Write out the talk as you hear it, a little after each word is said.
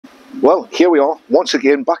Well, here we are, once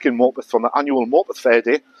again back in Morpeth from the annual Morpeth Fair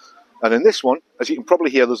Day. And in this one, as you can probably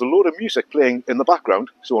hear, there's a load of music playing in the background.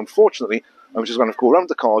 So unfortunately, I'm just going to go around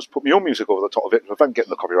the cars, put my own music over the top of it, and prevent getting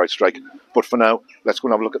the copyright strike. But for now, let's go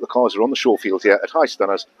and have a look at the cars that are on the show field here at High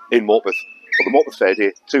Stunners in Morpeth for the Morpeth Fair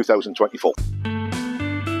Day 2024.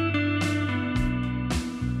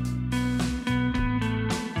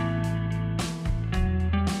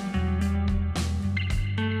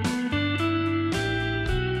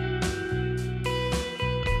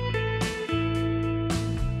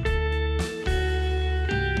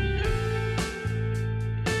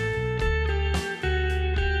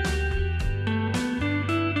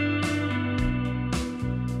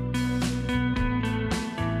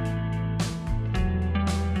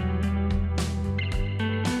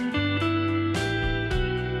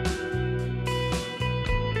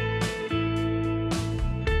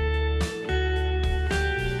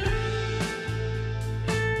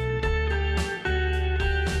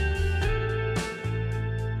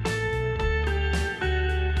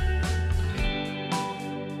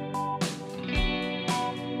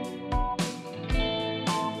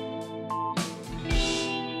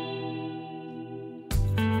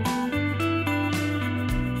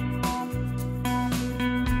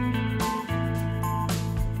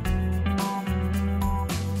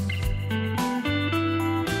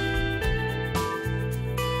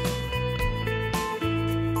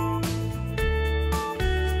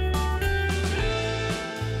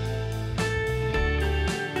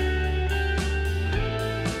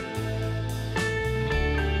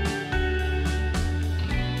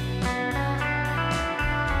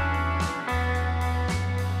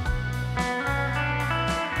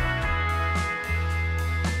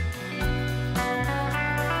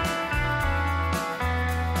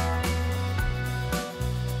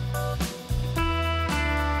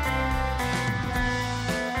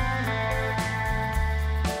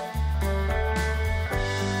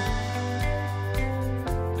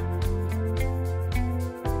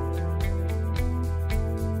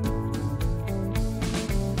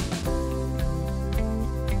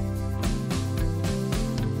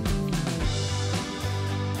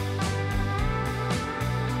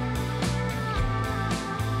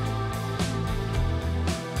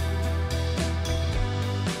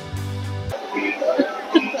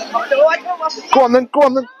 Go on then, go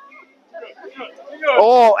on then.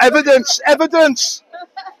 Oh, evidence, evidence!